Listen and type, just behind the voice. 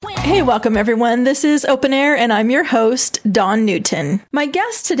Hey, welcome everyone. This is Open Air and I'm your host, Dawn Newton. My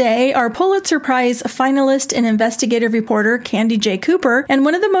guests today are Pulitzer Prize finalist and investigative reporter Candy J. Cooper and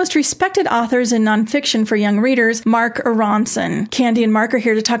one of the most respected authors in nonfiction for young readers, Mark Aronson. Candy and Mark are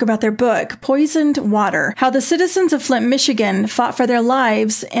here to talk about their book, Poisoned Water, How the Citizens of Flint, Michigan Fought for Their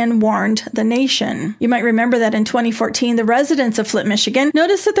Lives and Warned the Nation. You might remember that in 2014, the residents of Flint, Michigan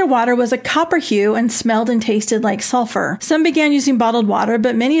noticed that their water was a copper hue and smelled and tasted like sulfur. Some began using bottled water,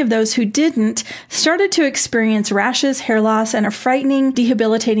 but many of those who didn't started to experience rashes, hair loss, and a frightening,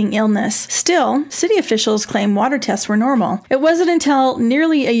 debilitating illness. Still, city officials claim water tests were normal. It wasn't until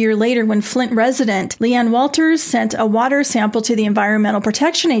nearly a year later when Flint resident Leanne Walters sent a water sample to the Environmental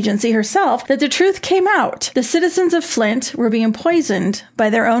Protection Agency herself that the truth came out. The citizens of Flint were being poisoned by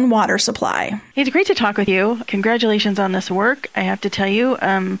their own water supply. It's great to talk with you. Congratulations on this work. I have to tell you,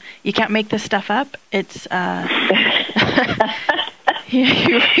 you can't make this stuff up. It's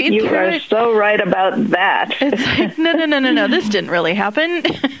You are so right about that. It's like, no. This didn't really happen.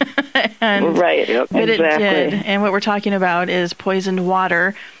 Right, but exactly. It did. And what we're talking about is Poisoned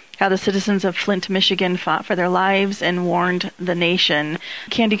Water, How the Citizens of Flint, Michigan Fought for Their Lives and Warned the Nation.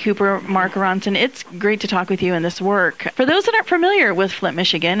 Candy Cooper, Mark Aronson, it's great to talk with you in this work. For those that aren't familiar with Flint,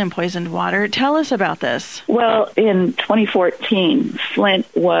 Michigan and Poisoned Water, tell us about this. Well, in 2014, Flint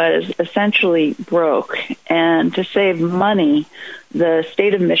was essentially broke, and to save money, the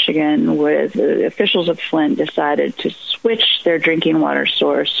state of Michigan, with the officials of Flint, decided to switch their drinking water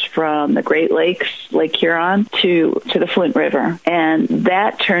source from the Great Lakes, Lake Huron, to the Flint River. And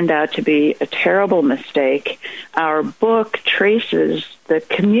that turned out to be a terrible mistake. Our book traces the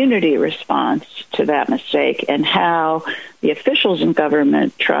community response to that mistake and how the officials in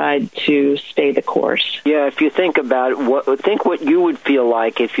government tried to stay the course. Yeah, if you think about it, think what you would feel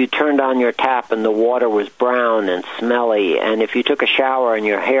like if you turned on your tap and the water was brown and smelly, and if you took a shower and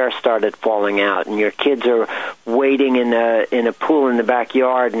your hair started falling out, and your kids are wading in a pool in the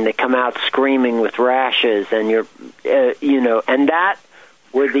backyard and they come out screaming with rashes, and you're, and that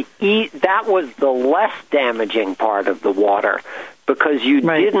was the less damaging part of the water, because you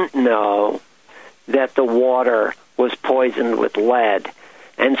didn't know that the water was poisoned with lead.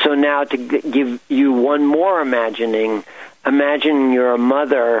 And so now, to give you one more imagine you're a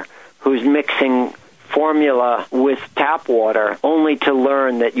mother who's mixing formula with tap water, only to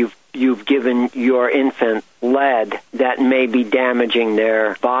learn that you've given your infant lead that may be damaging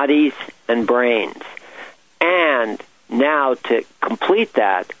their bodies and brains. And now, to complete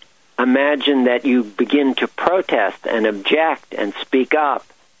that, imagine that you begin to protest and object and speak up,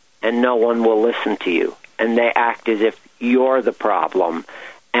 and no one will listen to you. And they act as if you're the problem,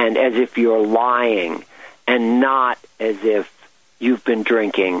 and as if you're lying, and not as if you've been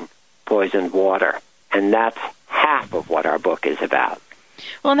drinking poisoned water. And that's half of what our book is about.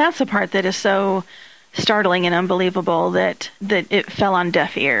 Well, and that's the part that is so startling and unbelievable, that it fell on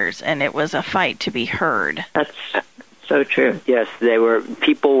deaf ears, and it was a fight to be heard. That's so true. Yes,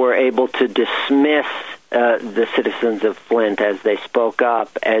 people were able to dismiss the citizens of Flint as they spoke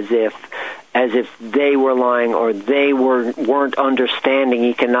up, as if they were lying, or they weren't understanding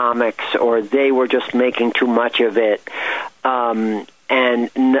economics, or they were just making too much of it,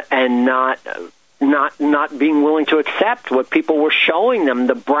 and not being willing to accept what people were showing them,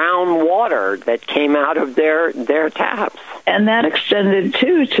 the brown water that came out of their taps. And that extended,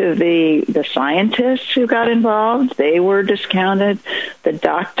 too, to the scientists who got involved. They were discounted. The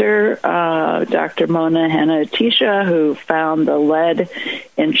doctor, Dr. Mona Hanna-Attisha, who found the lead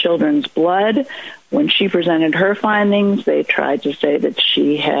in children's blood, when she presented her findings, they tried to say that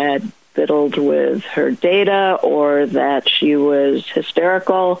she had fiddled with her data or that she was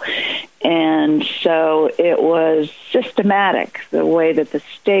hysterical. And so it was systematic, the way that the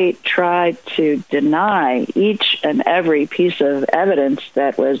state tried to deny each and every piece of evidence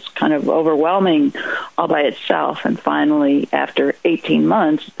that was kind of overwhelming all by itself. And finally, after 18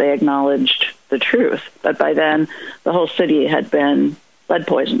 months, they acknowledged the truth. But by then, the whole city had been lead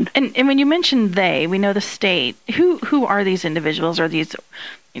poisoned. And when you mentioned they, we know the state. Who are these individuals?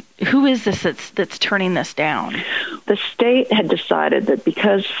 Who is this that's turning this down? The state had decided that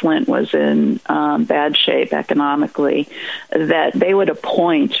because Flint was in bad shape economically, that they would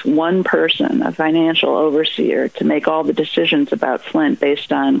appoint one person, a financial overseer, to make all the decisions about Flint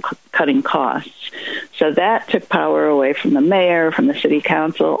based on cutting costs. So that took power away from the mayor, from the city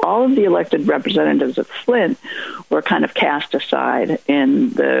council. All of the elected representatives of Flint were kind of cast aside in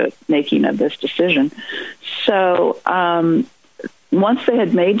the making of this decision. So once they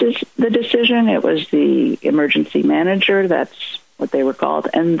had made the decision, it was the emergency manager, that's what they were called.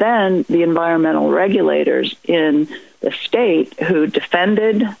 And then the environmental regulators in the state who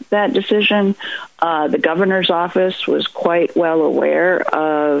defended that decision. The governor's office was quite well aware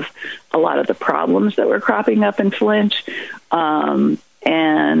of a lot of the problems that were cropping up in Flint, and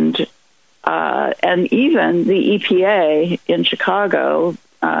even the EPA in Chicago,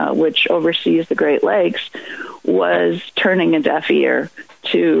 which oversees the Great Lakes, was turning a deaf ear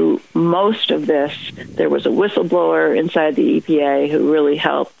to most of this. There was a whistleblower inside the EPA who really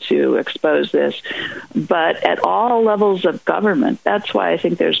helped to expose this. But at all levels of government, that's why I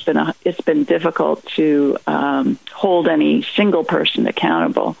think it's been difficult to hold any single person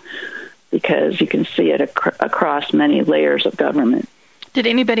accountable, because you can see it across many layers of government. Did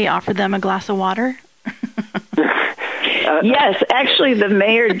anybody offer them a glass of water? Yes, actually, the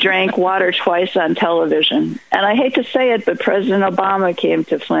mayor drank water twice on television. And I hate to say it, but President Obama came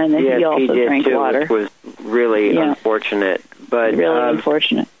to Flint, and he also drank water. Which was really unfortunate. But really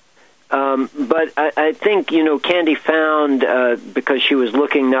unfortunate. But I think, Candy found, because she was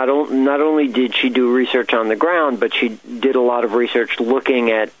looking, not only did she do research on the ground, but she did a lot of research looking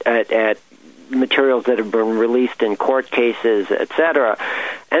at materials that have been released in court cases, etc.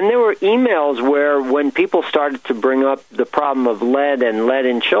 And there were emails where, when people started to bring up the problem of lead and lead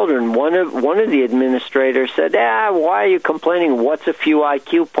in children, one of the administrators said, why are you complaining? What's a few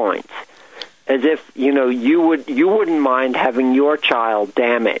IQ points? As if, you wouldn't mind having your child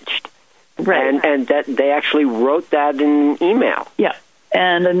damaged. Right. And that they actually wrote that in an email. Yeah.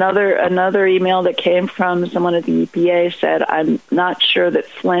 And another email that came from someone at the EPA said, I'm not sure that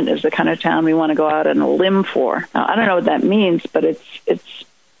Flint is the kind of town we want to go out on a limb for. Now, I don't know what that means, but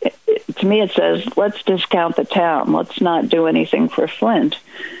to me it says, let's discount the town. Let's not do anything for Flint.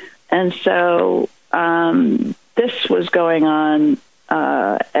 And so this was going on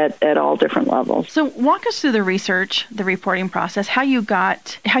at all different levels. So walk us through the research, the reporting process, how you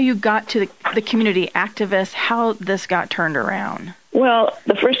got to the community activists, how this got turned around. Well,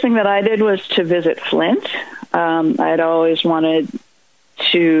 the first thing that I did was to visit Flint. I had always wanted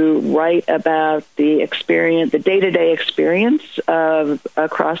to write about the day-to-day experience of a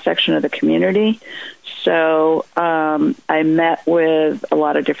cross-section of the community. So I met with a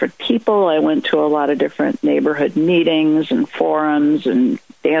lot of different people. I went to a lot of different neighborhood meetings and forums and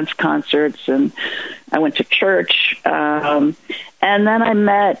dance concerts, and I went to church. And then I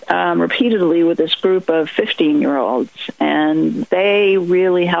met repeatedly with this group of 15-year-olds, and they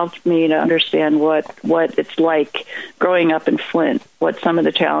really helped me to understand what it's like growing up in Flint, what some of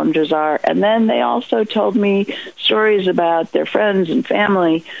the challenges are. And then they also told me stories about their friends and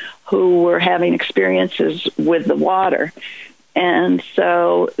family who were having experiences with the water. And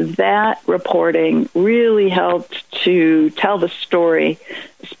so that reporting really helped to tell the story,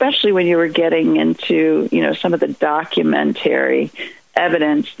 especially when you were getting into, some of the documentary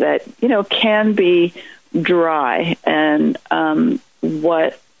evidence that, can be dry. And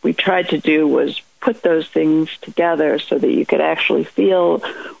what we tried to do was put those things together so that you could actually feel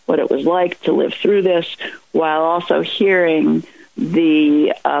what it was like to live through this, while also hearing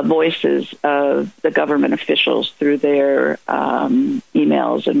the voices of the government officials through their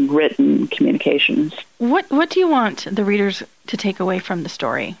emails and written communications. What do you want the readers to take away from the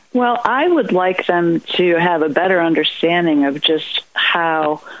story? Well, I would like them to have a better understanding of just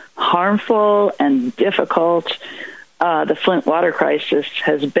how harmful and difficult the Flint water crisis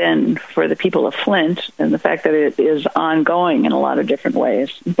has been for the people of Flint, and the fact that it is ongoing in a lot of different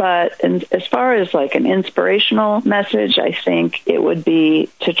ways. But as far as like an inspirational message, I think it would be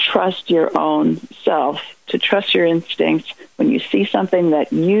to trust your own self, to trust your instincts. When you see something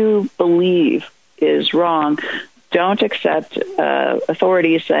that you believe is wrong, don't accept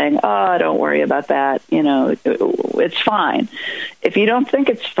authorities saying, don't worry about that. It's fine. If you don't think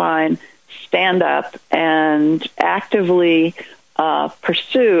it's fine, stand up and actively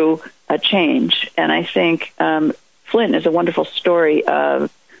pursue a change. And I think Flint is a wonderful story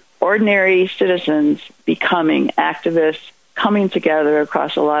of ordinary citizens becoming activists, coming together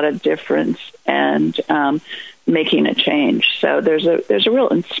across a lot of difference, and making a change. So there's a real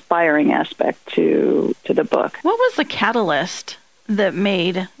inspiring aspect to the book. What was the catalyst that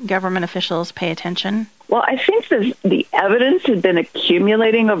made government officials pay attention? Well, I think the evidence had been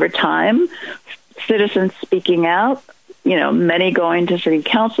accumulating over time, citizens speaking out, many going to city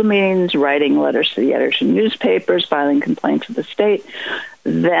council meetings, writing letters to the editors of newspapers, filing complaints with the state.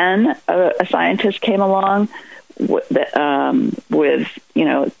 Then a scientist came along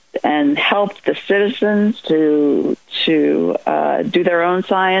and helped the citizens to do their own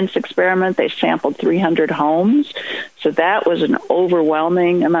science experiment. They sampled 300 homes. So that was an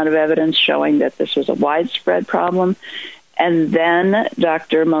overwhelming amount of evidence showing that this was a widespread problem. And then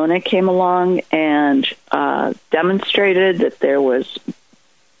Dr. Mona came along and demonstrated that there was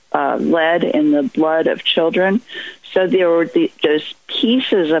lead in the blood of children. So there were those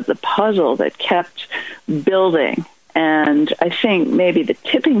pieces of the puzzle that kept building. And I think maybe the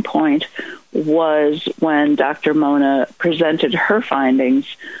tipping point was when Dr. Mona presented her findings.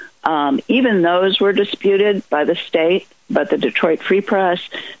 Even those were disputed by the state, but the Detroit Free Press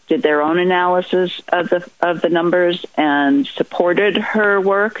did their own analysis of the numbers and supported her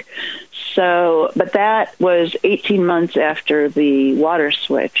work. So, but that was 18 months after the water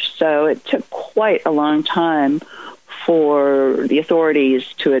switch. So it took quite a long time for the authorities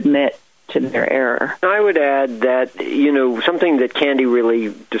to admit to their error. I would add that, something that Candy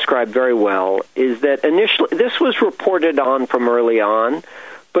really described very well is that initially this was reported on from early on,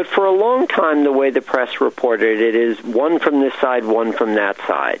 but for a long time the way the press reported it is one from this side, one from that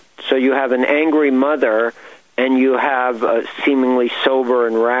side. So you have an angry mother and you have a seemingly sober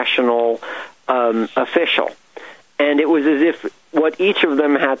and rational official. And it was as if what each of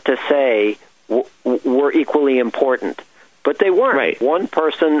them had to say were equally important. But they weren't. Right. One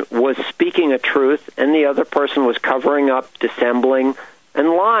person was speaking a truth, and the other person was covering up, dissembling,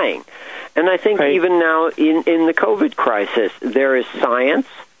 and lying. And I think even now in the COVID crisis, there is science,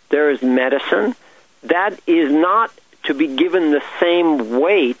 there is medicine. That is not to be given the same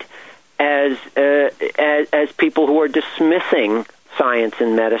weight as people who are dismissing science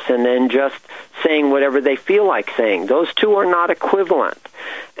and medicine and just saying whatever they feel like saying. Those two are not equivalent.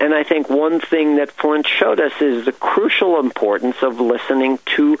 And I think one thing that Flint showed us is the crucial importance of listening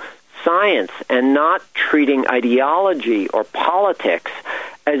to science and not treating ideology or politics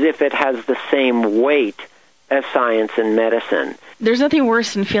as if it has the same weight as science and medicine. There's nothing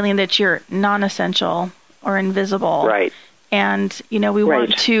worse than feeling that you're non-essential or invisible. Right. And, we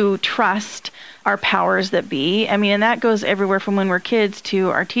want to trust our powers that be. I mean, and that goes everywhere from when we're kids to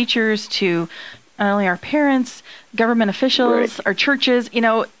our teachers, to not only our parents, government officials, our churches,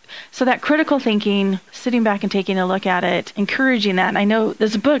 so that critical thinking, sitting back and taking a look at it, encouraging that. And I know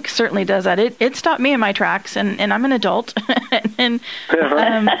this book certainly does that. It stopped me in my tracks, and I'm an adult. and,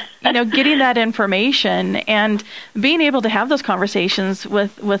 getting that information and being able to have those conversations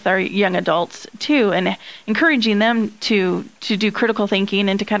with our young adults, too, and encouraging them to do critical thinking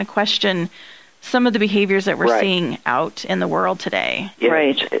and to kind of question some of the behaviors that we're seeing out in the world today. Yeah.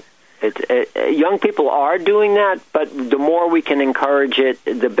 Right. Young people are doing that, but the more we can encourage it,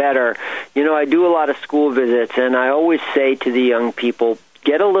 the better. I do a lot of school visits, and I always say to the young people,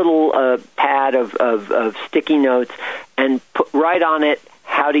 get a little pad of sticky notes and write on it,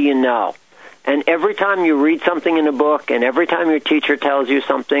 how do you know? And every time you read something in a book and every time your teacher tells you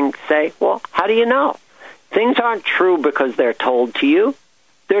something, say, well, how do you know? Things aren't true because they're told to you.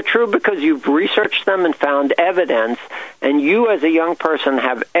 They're true because you've researched them and found evidence, and you as a young person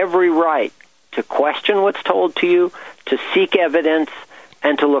have every right to question what's told to you, to seek evidence,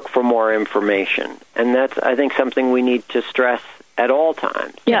 and to look for more information. And that's, I think, something we need to stress at all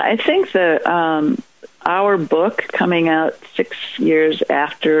times. Yeah, I think that our book, coming out 6 years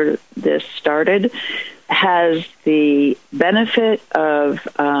after this started, has the benefit of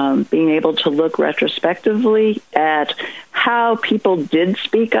being able to look retrospectively at how people did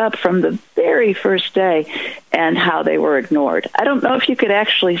speak up from the very first day and how they were ignored. I don't know if you could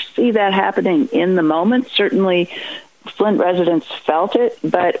actually see that happening in the moment. Certainly, Flint residents felt it,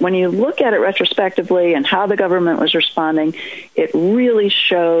 but when you look at it retrospectively and how the government was responding, it really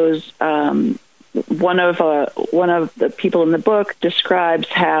shows. One of the people in the book describes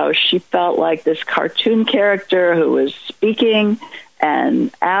how she felt like this cartoon character who was speaking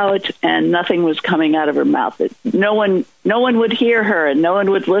and out, and nothing was coming out of her mouth. No one would hear her, and no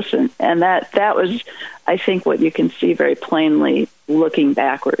one would listen. And that was, I think, what you can see very plainly looking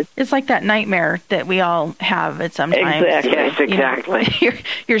backwards. It's like that nightmare that we all have at some time. Exactly. Yes, exactly.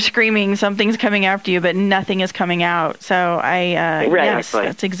 You're screaming, something's coming after you, but nothing is coming out. So yes,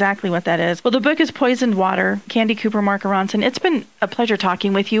 that's exactly what that is. Well, the book is Poisoned Water, Candy Cooper, Mark Aronson. It's been a pleasure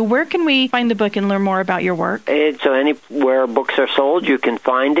talking with you. Where can we find the book and learn more about your work? So anywhere books are sold, you can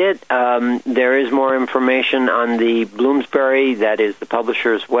find it. There is more information on the Bloomsbury, that is the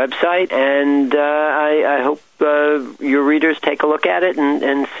publisher's website, and I hope your readers take a look at it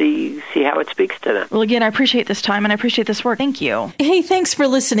and see how it speaks to them. Well, again, I appreciate this time and I appreciate this work. Thank you. Hey, thanks for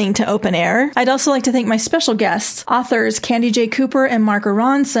listening to Open Air. I'd also like to thank my special guests, authors Candy J. Cooper and Mark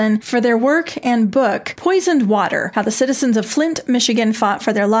Aronson, for their work and book, Poisoned Water, How the Citizens of Flint, Michigan Fought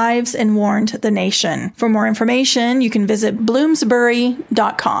for Their Lives and Warned the Nation. For more information, you can visit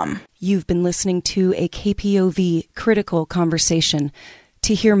bloomsbury.com. You've been listening to a KPOV Critical Conversation.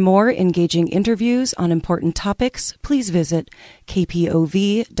 To hear more engaging interviews on important topics, please visit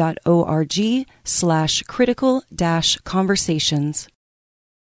kpov.org/critical-conversations.